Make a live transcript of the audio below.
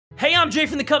I'm Jay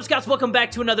from the Kubz Scouts. Welcome back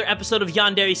to another episode of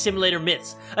Yandere Simulator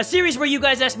Myths, a series where you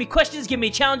guys ask me questions, give me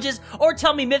challenges, or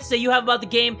tell me myths that you have about the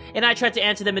game, and I try to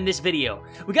answer them in this video.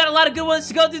 We got a lot of good ones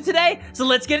to go through today, so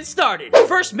let's get it started.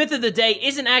 First myth of the day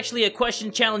isn't actually a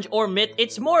question, challenge, or myth.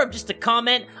 It's more of just a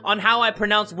comment on how I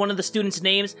pronounce one of the students'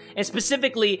 names, and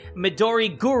specifically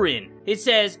Midori Gurin. It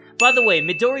says, by the way,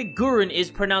 Midori Gurin is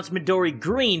pronounced Midori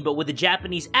Green, but with a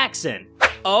Japanese accent.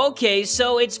 Okay,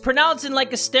 so it's pronounced in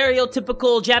like a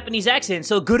stereotypical Japanese accent.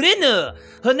 So Gurinu,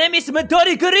 her name is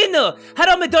Midori Gurinu.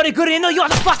 Hello, Midori Gurinu, you are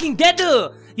fucking dead.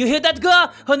 You hear that,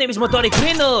 girl? Her name is Midori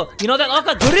Gurinu. You know that?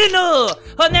 Okay,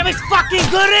 Gurinu. Her name is fucking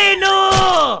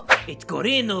Gurinu. It's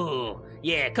Gurinu.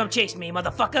 Yeah, come chase me,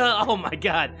 motherfucker. Oh my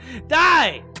god,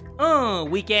 die.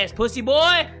 Weak ass pussy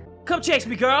boy. Come chase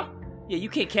me, girl. Yeah, you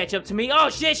can't catch up to me. Oh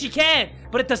shit, she can.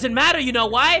 But it doesn't matter, you know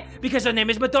why? Because her name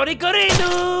is Midori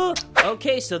Gurinu!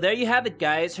 Okay, so there you have it,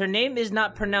 guys. Her name is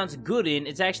not pronounced Gurin,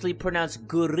 it's actually pronounced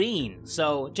Gurin.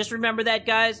 So, just remember that,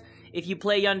 guys. If you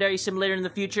play Yandere Simulator in the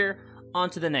future, on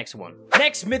to the next one.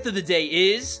 Next myth of the day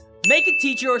is, make a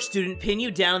teacher or student pin you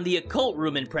down in the occult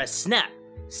room and press snap.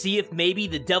 See if maybe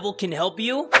the devil can help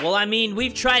you? Well, I mean,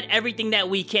 we've tried everything that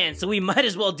we can, so we might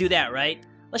as well do that, right?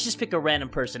 Let's just pick a random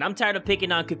person. I'm tired of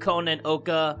picking on Kokona and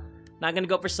Oka. Not gonna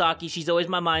go for Saki, she's always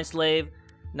my mind slave.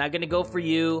 Not gonna go for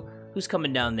you. Who's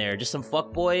coming down there? Just some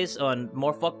fuckboys?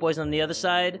 More fuckboys on the other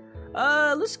side?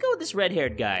 Let's go with this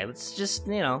red-haired guy. Let's just,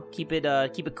 you know, keep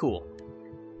it cool.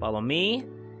 Follow me.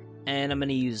 And I'm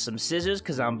gonna use some scissors,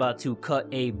 because I'm about to cut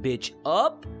a bitch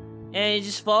up. And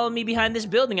just follow me behind this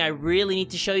building. I really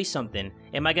need to show you something.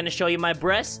 Am I gonna show you my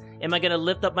breasts? Am I gonna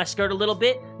lift up my skirt a little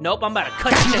bit? Nope, I'm about to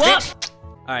cut you up!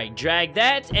 Alright, drag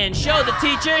that, and show the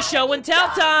teacher, show and tell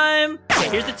time! Okay,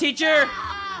 here's the teacher.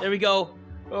 There we go.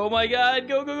 Oh my god,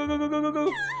 go, go, go, go, go, go,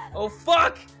 go. Oh,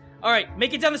 fuck! Alright,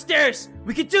 make it down the stairs.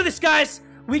 We can do this, guys!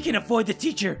 We can avoid the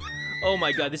teacher. Oh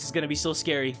my god, this is gonna be so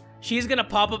scary. She's gonna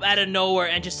pop up out of nowhere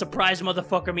and just surprise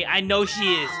motherfucker me. I know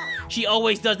she is. She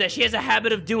always does that. She has a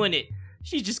habit of doing it.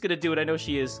 She's just gonna do it, I know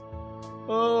she is.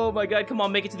 Oh my god, come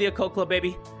on, make it to the occult club,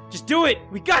 baby. Just do it!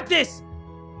 We got this!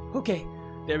 Okay,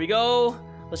 there we go.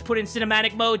 Let's put it in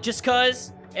cinematic mode just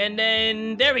cuz. And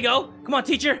then, there we go. Come on,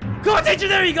 teacher. Come on, teacher,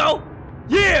 there you go.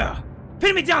 Yeah.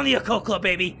 Pin me down the occult club,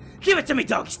 baby. Give it to me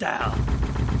doggy style.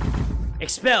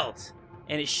 Expelled.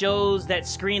 And it shows that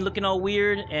screen looking all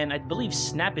weird. And I believe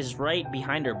Snap is right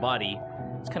behind her body.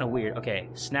 It's kind of weird. Okay,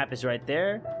 Snap is right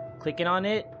there. Clicking on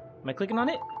it. Am I clicking on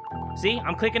it? See,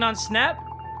 I'm clicking on Snap.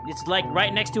 It's like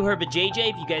right next to her vajayjay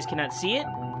if you guys cannot see it.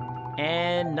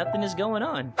 And nothing is going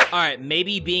on. Alright,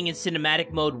 maybe being in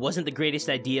cinematic mode wasn't the greatest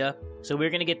idea. So we're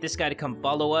gonna get this guy to come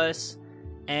follow us.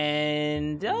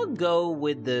 And I'll go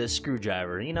with the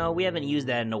screwdriver. You know, we haven't used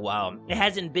that in a while. It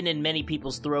hasn't been in many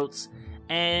people's throats.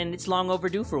 And it's long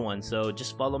overdue for one. So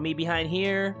just follow me behind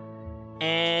here.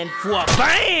 And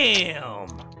bam!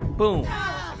 Boom.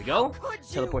 There we go.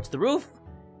 Teleport to the roof.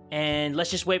 And let's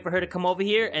just wait for her to come over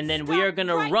here, and then we are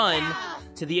gonna run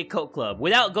to the occult club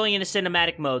without going into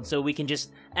cinematic mode, so we can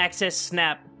just access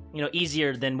Snap, you know,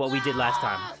 easier than what we did last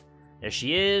time. There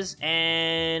she is,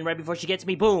 and right before she gets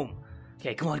me, boom.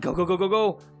 Okay, come on, go, go, go, go,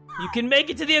 go. You can make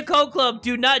it to the occult club.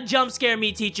 Do not jump scare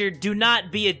me, teacher. Do not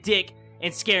be a dick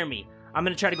and scare me. I'm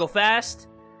gonna try to go fast.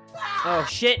 Oh,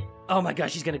 shit. Oh my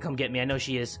gosh, she's gonna come get me. I know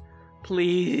she is.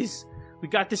 Please. We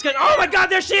got this guy. Oh my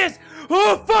god, there she is!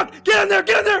 Oh fuck! Get in there,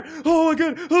 get in there! Oh my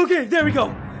god, okay, there we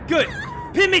go. Good.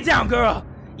 Pin me down, girl!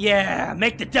 Yeah,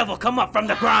 make the devil come up from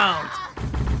the ground!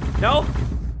 No?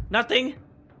 Nothing?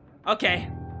 Okay.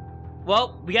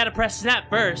 Well, we gotta press snap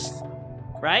first.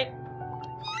 Right?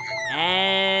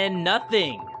 And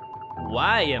nothing.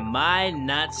 Why am I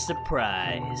not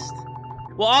surprised?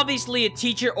 Well, obviously a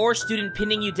teacher or student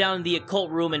pinning you down in the occult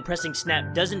room and pressing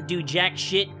snap doesn't do jack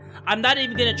shit. I'm not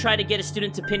even gonna try to get a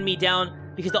student to pin me down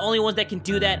because the only ones that can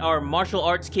do that are martial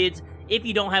arts kids if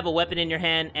you don't have a weapon in your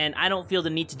hand, and I don't feel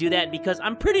the need to do that because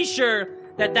I'm pretty sure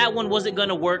that that one wasn't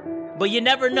gonna work, but you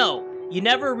never know. You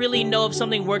never really know if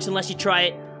something works unless you try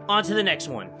it. On to the next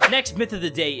one. Next myth of the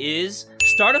day is,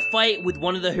 start a fight with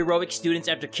one of the heroic students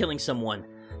after killing someone.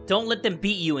 Don't let them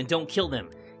beat you and don't kill them.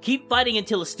 Keep fighting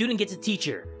until a student gets a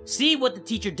teacher. See what the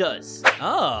teacher does.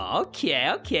 Oh,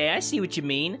 okay, I see what you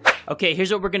mean. Okay,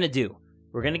 here's what we're gonna do.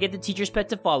 We're gonna get the teacher's pet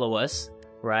to follow us,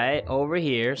 right over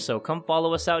here. So come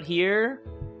follow us out here.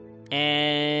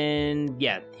 And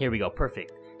yeah, here we go,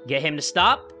 perfect. Get him to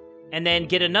stop, and then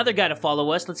get another guy to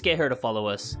follow us. Let's get her to follow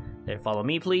us. There, follow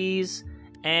me, please.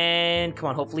 And come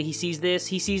on, hopefully he sees this.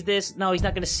 He sees this. No, he's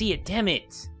not gonna see it, damn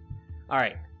it. All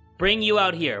right, bring you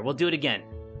out here. We'll do it again.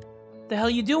 What the hell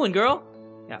you doing, girl?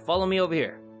 Yeah, follow me over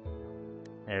here.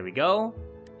 There we go.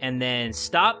 and then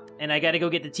stop, and I gotta go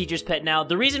get the teacher's pet now.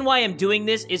 The reason why I'm doing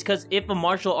this is because if a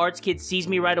martial arts kid sees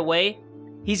me right away,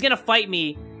 he's gonna fight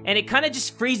me, and it kind of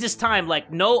just freezes time.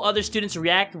 Like, no other students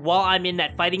react while I'm in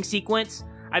that fighting sequence.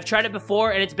 I've tried it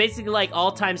before, and it's basically like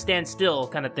all time stand still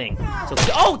kind of thing. So,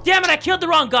 oh, damn it, I killed the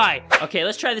wrong guy! Okay,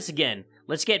 let's try this again.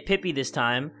 Let's get Pippi this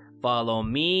time. Follow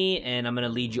me, and I'm gonna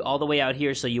lead you all the way out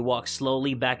here so you walk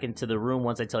slowly back into the room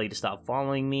once I tell you to stop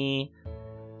following me.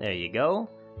 There you go.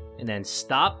 And then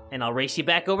stop, and I'll race you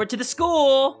back over to the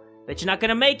school. Bet you're not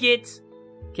gonna make it.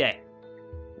 Okay.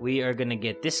 We are gonna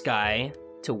get this guy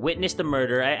to witness the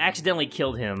murder. I accidentally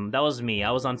killed him. That was me.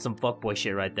 I was on some fuckboy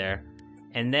shit right there.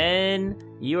 And then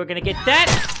you are gonna get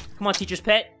that. Come on, teacher's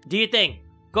pet. Do your thing.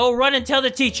 Go run and tell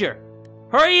the teacher.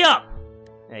 Hurry up.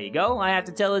 There you go. I have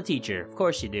to tell the teacher. Of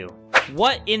course you do.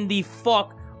 What in the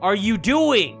fuck are you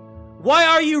doing? Why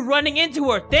are you running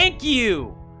into her? Thank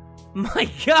you.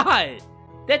 My God.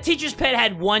 That teacher's pet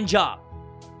had one job.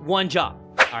 One job.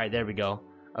 All right, there we go.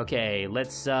 Okay,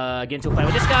 let's get into a fight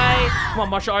with this guy. Come on,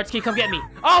 martial arts kid, come get me.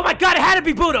 Oh my God, it had to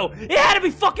be Budo. It had to be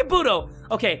fucking Budo.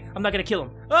 Okay, I'm not gonna kill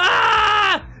him.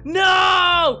 Ah!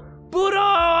 No! Budo,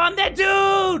 I'm that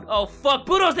dude. Oh fuck,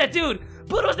 Budo's that dude.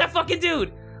 Budo's that fucking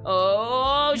dude.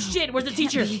 Oh shit, where's the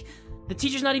teacher? The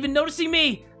teacher's not even noticing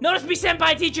me. Notice me,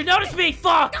 senpai teacher, notice me,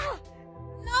 fuck!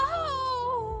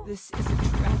 No! This is a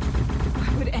tragedy.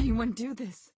 Why would anyone do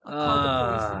this?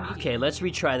 Okay, let's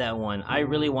retry that one. I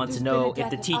really want to know if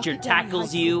the teacher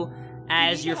tackles you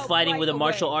as you're fighting with a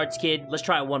martial arts kid. Let's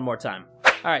try it one more time.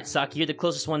 Alright, Saki, you're the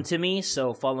closest one to me,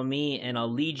 so follow me and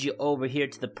I'll lead you over here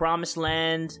to the promised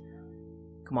land.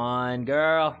 Come on,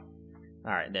 girl.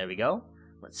 Alright, there we go.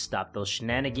 Let's stop those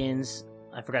shenanigans.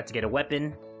 I forgot to get a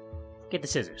weapon. Get the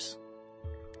scissors.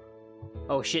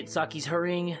 Oh shit, Saki's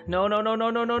hurrying. No, no, no, no,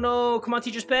 no, no, no. Come on,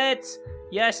 teacher's pets.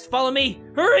 Yes, follow me.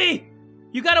 Hurry!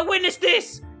 You gotta witness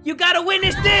this! You gotta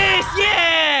witness this!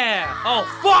 Yeah! Oh,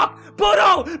 fuck!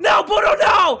 Budo! No, Budo,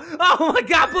 no! Oh my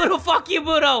God, Budo, fuck you,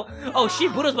 Budo! Oh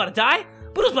shit, Budo's about to die?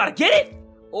 Budo's about to get it?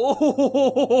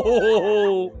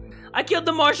 Oh! I killed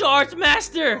the martial arts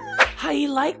master! How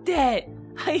you like that?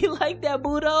 How you like that,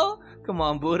 Budo? Come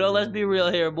on, Budo, let's be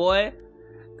real here, boy.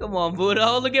 Come on,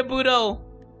 Budo, look at Budo.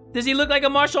 Does he look like a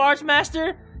martial arts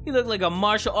master? He looked like a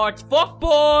martial arts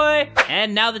fuckboy!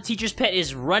 And now the teacher's pet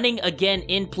is running again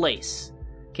in place.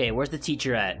 Okay, where's the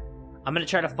teacher at? I'm gonna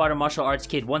try to fight a martial arts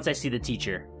kid once I see the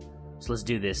teacher. So let's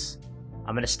do this.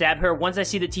 I'm gonna stab her once I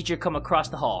see the teacher come across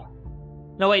the hall.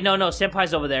 No, wait, no,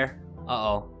 senpai's over there.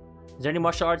 Uh-oh. Is there any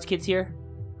martial arts kids here?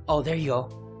 Oh, there you go.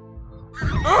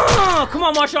 Come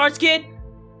on, martial arts kid!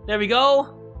 There we go.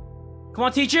 Come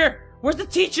on, teacher! Where's the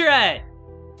teacher at?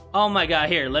 Oh my God,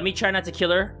 here, let me try not to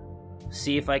kill her.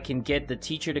 See if I can get the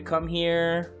teacher to come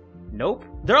here. Nope.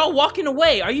 They're all walking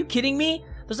away. Are you kidding me?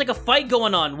 There's like a fight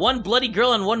going on. One bloody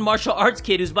girl and one martial arts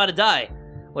kid who's about to die.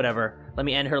 Whatever. Let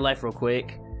me end her life real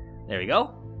quick. There we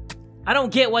go. I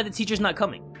don't get why the teacher's not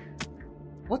coming.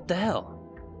 What the hell?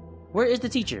 Where is the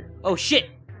teacher? Oh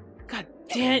shit. God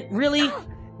damn it. Really?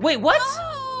 Wait, what?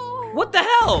 No! What the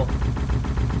hell?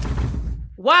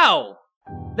 Wow.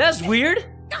 That's weird.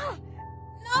 No!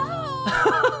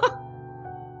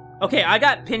 Okay, I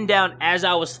got pinned down as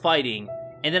I was fighting,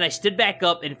 and then I stood back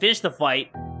up and finished the fight,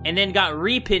 and then got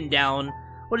re-pinned down.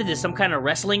 What is this, some kind of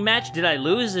wrestling match? Did I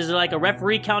lose? Is it like a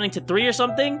referee counting to 3 or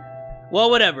something?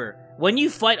 Well, whatever. When you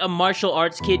fight a martial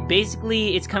arts kid,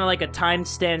 basically it's kind of like a time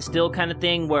stand still kind of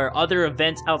thing where other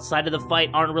events outside of the fight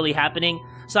aren't really happening.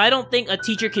 So I don't think a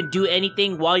teacher can do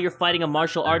anything while you're fighting a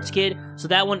martial arts kid, so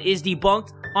that one is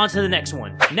debunked. On to the next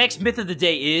one. Next myth of the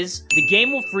day is, the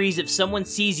game will freeze if someone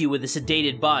sees you with a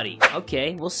sedated body.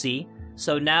 Okay, we'll see.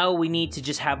 So now we need to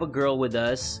just have a girl with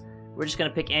us. We're just gonna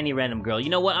pick any random girl. You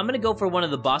know what? I'm gonna go for one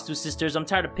of the Bastu sisters. I'm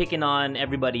tired of picking on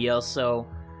everybody else, so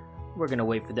we're gonna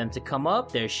wait for them to come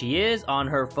up. There she is, on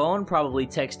her phone, probably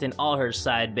texting all her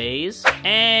side bays.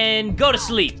 And go to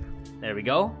sleep. There we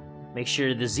go. Make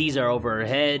sure the Z's are over her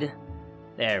head.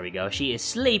 There we go. She is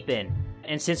sleeping.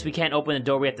 And since we can't open the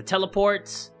door, we have to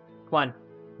teleport. Come on.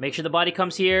 Make sure the body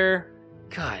comes here.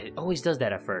 God, it always does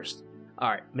that at first.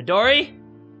 Alright, Midori?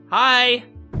 Hi!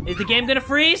 Is the game gonna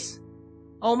freeze?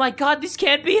 Oh my God, this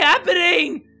can't be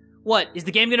happening! What, is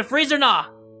the game gonna freeze or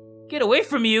not? Get away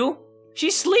from you!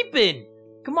 She's sleeping!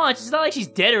 Come on, it's not like she's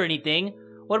dead or anything.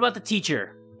 What about the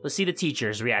teacher? Let's see the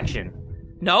teacher's reaction.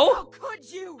 No? How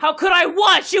could you? How could I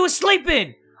what? She was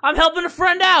sleeping! I'm helping a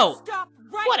friend out! Stop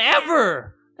right Whatever!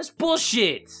 Now. That's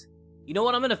bullshit! You know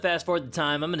what, I'm gonna fast forward the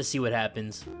time, I'm gonna see what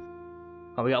happens.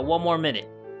 Oh, we got 1 more minute.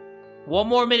 1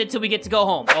 more minute till we get to go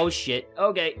home. Oh shit,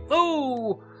 okay.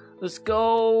 Ooh! Let's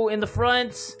go in the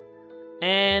front.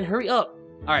 And hurry up.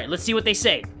 Alright, let's see what they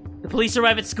say. The police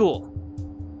arrive at school.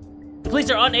 The police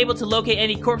are unable to locate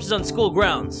any corpses on school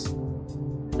grounds.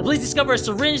 The police discover a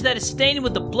syringe that is stained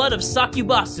with the blood of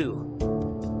Sakubasu.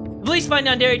 The police find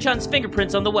Yandere-chan's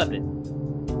fingerprints on the weapon.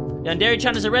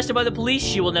 Yandere-chan is arrested by the police.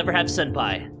 She will never have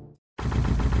senpai.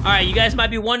 Alright, you guys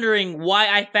might be wondering why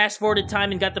I fast-forwarded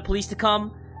time and got the police to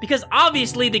come. Because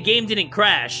obviously the game didn't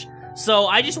crash. So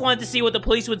I just wanted to see what the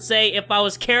police would say if I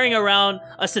was carrying around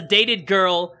a sedated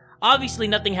girl. Obviously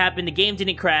nothing happened, the game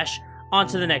didn't crash. On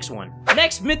to the next one.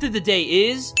 Next myth of the day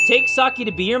is, take Saki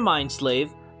to be your mind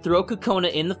slave, throw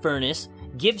Kokona in the furnace,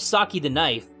 give Saki the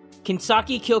knife. Can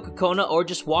Saki kill Kokona or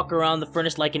just walk around the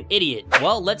furnace like an idiot?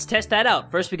 Well, let's test that out.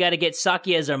 First we gotta get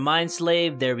Saki as our mind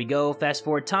slave. There we go, fast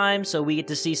forward time, so we get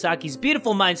to see Saki's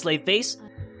beautiful mind slave face.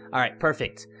 Alright,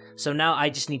 perfect. So now I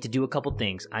just need to do a couple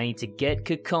things. I need to get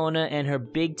Kokona and her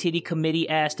big titty committee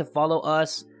ass to follow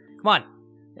us. Come on.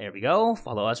 There we go.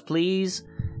 Follow us, please.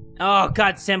 Oh,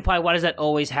 God, senpai, why does that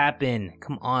always happen?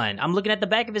 Come on. I'm looking at the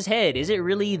back of his head. Is it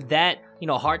really that,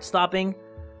 heart-stopping?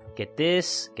 Get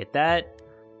this, get that.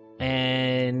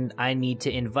 And I need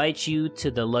to invite you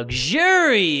to the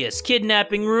luxurious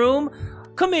kidnapping room.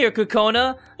 Come here,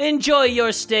 Kokona. Enjoy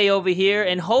your stay over here,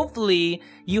 and hopefully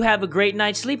you have a great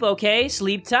night's sleep, okay?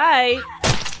 Sleep tight.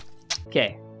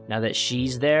 Okay, now that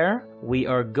she's there, we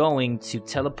are going to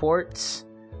teleport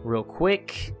real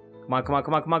quick. Come on, come on,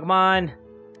 come on, come on, come on.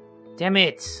 Damn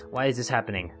it. Why is this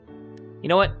happening? You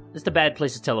know what? This is the bad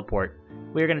place to teleport.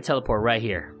 We're gonna teleport right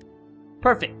here.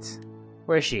 Perfect.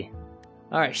 Where is she?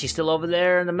 Alright, she's still over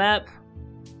there on the map.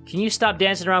 Can you stop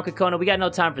dancing around, Kokona? We got no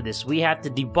time for this. We have to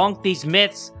debunk these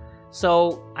myths.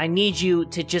 So, I need you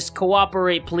to just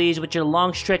cooperate, please, with your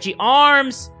long, stretchy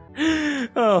arms.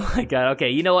 Oh my god. Okay,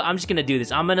 you know what? I'm just gonna do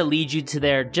this. I'm gonna lead you to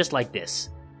there just like this.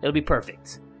 It'll be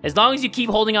perfect. As long as you keep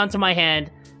holding on to my hand,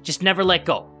 just never let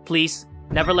go. Please.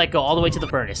 Never let go all the way to the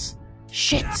furnace.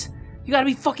 Shit! You gotta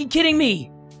be fucking kidding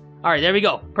me! Alright, there we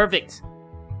go. Perfect.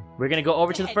 We're gonna go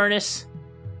over to the furnace.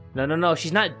 No, no, no.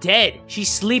 She's not dead. She's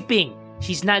sleeping.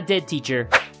 She's not dead, teacher.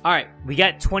 Alright, we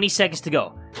got 20 seconds to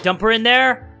go. Dump her in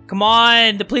there. Come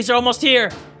on. The police are almost here.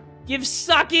 Give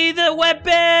Saki the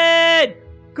weapon!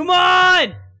 Come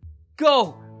on!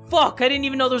 Go. Fuck, I didn't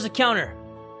even know there was a counter.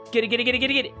 Get it, get it, get it, get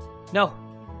it, get it. No.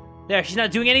 There, she's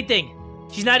not doing anything.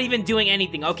 She's not even doing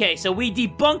anything. Okay, so we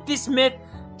debunked this myth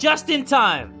just in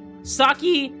time.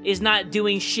 Saki is not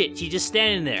doing shit. She's just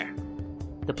standing there.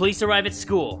 The police arrive at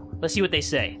school. Let's see what they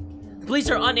say. The police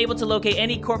are unable to locate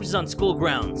any corpses on school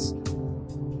grounds.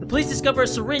 The police discover a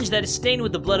syringe that is stained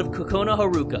with the blood of Kokona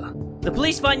Haruka. The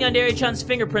police find Yandere-chan's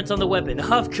fingerprints on the weapon.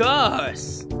 Of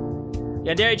course!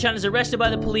 Yandere-chan is arrested by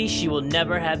the police. She will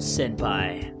never have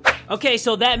senpai. Okay,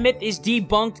 so that myth is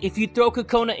debunked. If you throw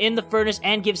Kokona in the furnace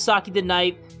and give Saki the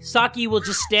knife, Saki will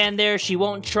just stand there. She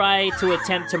won't try to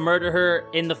attempt to murder her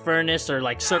in the furnace or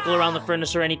like circle around the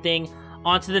furnace or anything.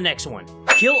 On to the next one.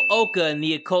 Kill Oka in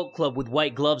the occult club with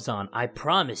white gloves on. I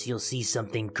promise you'll see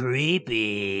something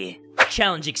creepy.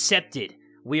 Challenge accepted.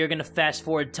 We are gonna fast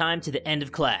forward time to the end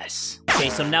of class. Okay,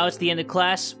 so now it's the end of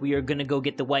class. We are gonna go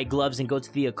get the white gloves and go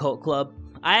to the occult club.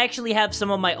 I actually have some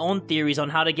of my own theories on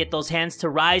how to get those hands to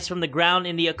rise from the ground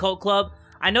in the occult club.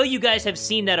 I know you guys have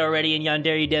seen that already in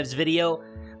Yandere Dev's video,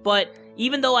 but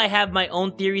even though I have my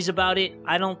own theories about it,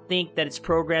 I don't think that it's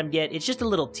programmed yet. It's just a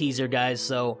little teaser, guys,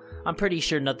 so I'm pretty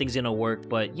sure nothing's gonna work,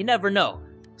 but you never know.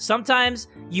 Sometimes,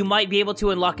 you might be able to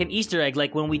unlock an Easter egg,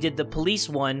 like when we did the police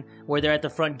one, where they're at the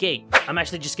front gate. I'm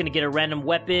actually just gonna get a random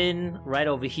weapon right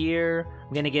over here.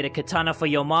 I'm gonna get a katana for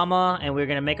your mama, and we're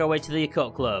gonna make our way to the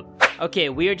occult club. Okay,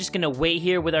 we are just gonna wait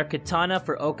here with our katana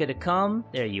for Oka to come.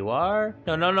 There you are.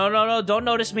 No, no, no, no, no, don't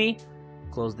notice me.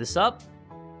 Close this up.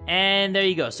 And there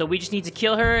you go. So we just need to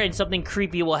kill her, and something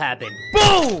creepy will happen.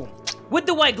 Boom! With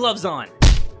the white gloves on.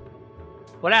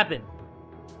 What happened?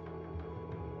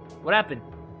 What happened?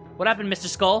 What happened, Mr.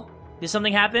 Skull? Did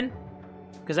something happen?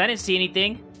 Because I didn't see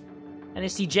anything. I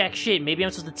didn't see jack shit. Maybe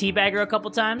I'm supposed to teabag her a couple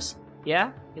times?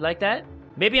 Yeah? You like that?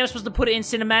 Maybe I'm supposed to put it in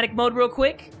cinematic mode real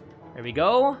quick? There we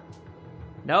go.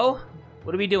 No?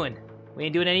 What are we doing? We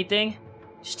ain't doing anything?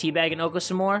 Just teabagging Oko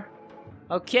some more?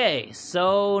 Okay,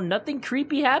 so nothing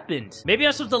creepy happened. Maybe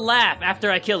I'm supposed to laugh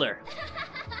after I kill her.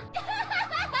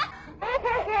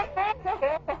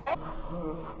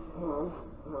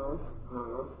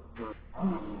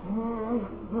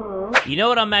 You know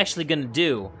what I'm actually gonna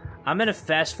do? I'm gonna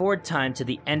fast forward time to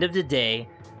the end of the day,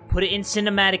 put it in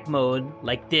cinematic mode,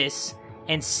 like this,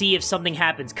 and see if something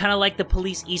happens. Kinda like the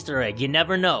police Easter egg, you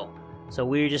never know. So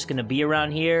we're just gonna be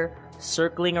around here,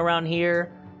 circling around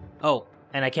here. Oh,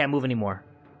 and I can't move anymore.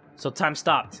 So time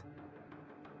stopped.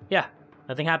 Yeah,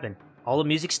 nothing happened. All the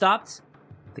music stopped,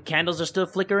 The candles are still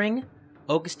flickering.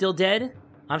 Oak is still dead.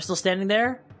 I'm still standing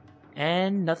there.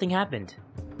 And nothing happened.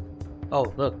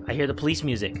 Oh, look, I hear the police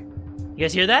music. You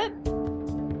guys hear that?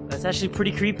 That's actually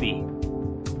pretty creepy.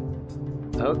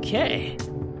 Okay.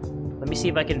 Let me see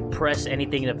if I can press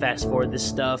anything to fast forward this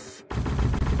stuff.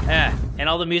 And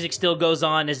all the music still goes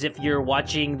on as if you're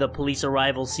watching the police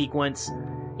arrival sequence.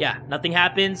 Yeah, nothing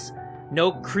happens.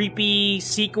 No creepy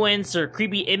sequence or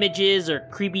creepy images or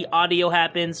creepy audio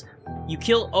happens. You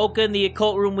kill Oka in the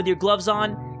occult room with your gloves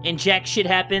on, and jack shit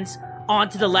happens. On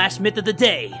to the last myth of the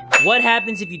day. What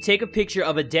happens if you take a picture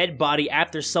of a dead body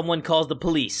after someone calls the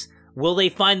police? Will they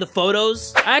find the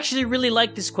photos? I actually really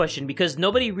like this question because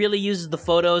nobody really uses the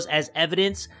photos as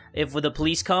evidence if the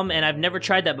police come, and I've never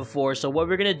tried that before. So what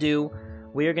we're gonna do,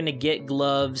 we're gonna get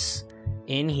gloves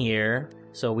in here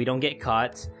so we don't get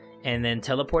caught, and then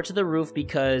teleport to the roof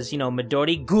because, you know,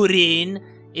 Midori Gurin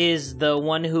is the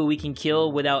one who we can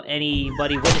kill without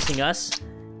anybody witnessing us.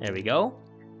 There we go.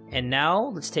 And now,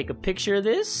 let's take a picture of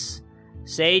this.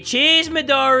 Say cheese,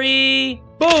 Midori!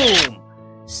 Boom!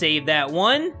 Save that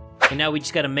one. And now we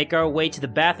just gotta make our way to the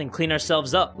bath and clean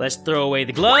ourselves up. Let's throw away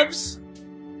the gloves.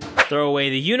 Throw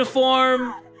away the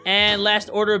uniform. And last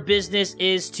order of business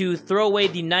is to throw away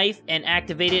the knife and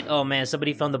activate it. Oh man,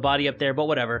 somebody found the body up there, but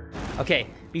whatever. Okay,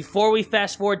 before we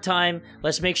fast forward time,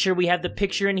 let's make sure we have the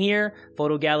picture in here.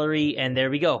 Photo gallery, and there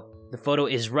we go. The photo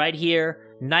is right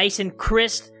here. Nice and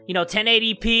crisp, you know,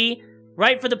 1080p.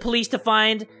 Right for the police to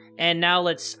find. And now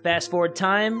let's fast forward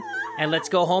time, and let's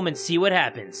go home and see what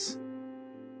happens.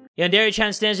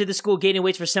 Yandere-chan stands near the school gate and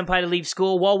waits for Senpai to leave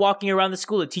school. While walking around the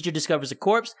school, the teacher discovers a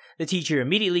corpse. The teacher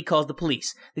immediately calls the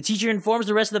police. The teacher informs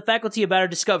the rest of the faculty about her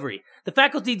discovery. The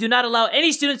faculty do not allow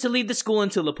any students to leave the school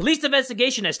until the police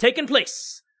investigation has taken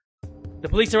place. The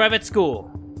police arrive at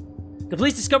school. The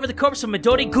police discover the corpse of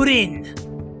Midori Gurin.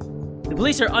 The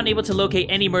police are unable to locate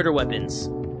any murder weapons.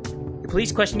 The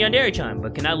police question Yandere-chan,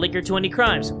 but cannot link her to any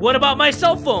crimes. What about my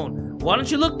cell phone? Why don't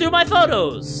you look through my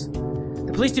photos?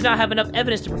 The police do not have enough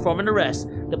evidence to perform an arrest.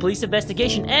 The police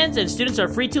investigation ends and students are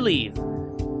free to leave.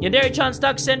 Yandere-chan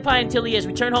stalks Senpai until he has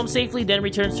returned home safely, then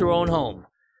returns to her own home.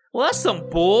 Well, that's some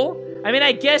bull. I mean,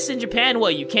 I guess in Japan,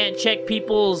 what, you can't check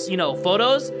people's, you know,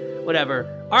 photos? Whatever.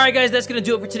 Alright guys, that's gonna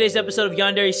do it for today's episode of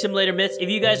Yandere Simulator Myths. If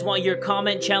you guys want your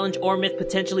comment, challenge, or myth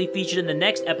potentially featured in the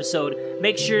next episode,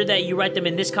 make sure that you write them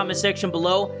in this comment section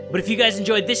below. But if you guys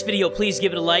enjoyed this video, please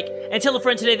give it a like, and tell a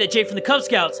friend today that Jay from the Cub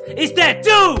Scouts is that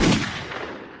dude!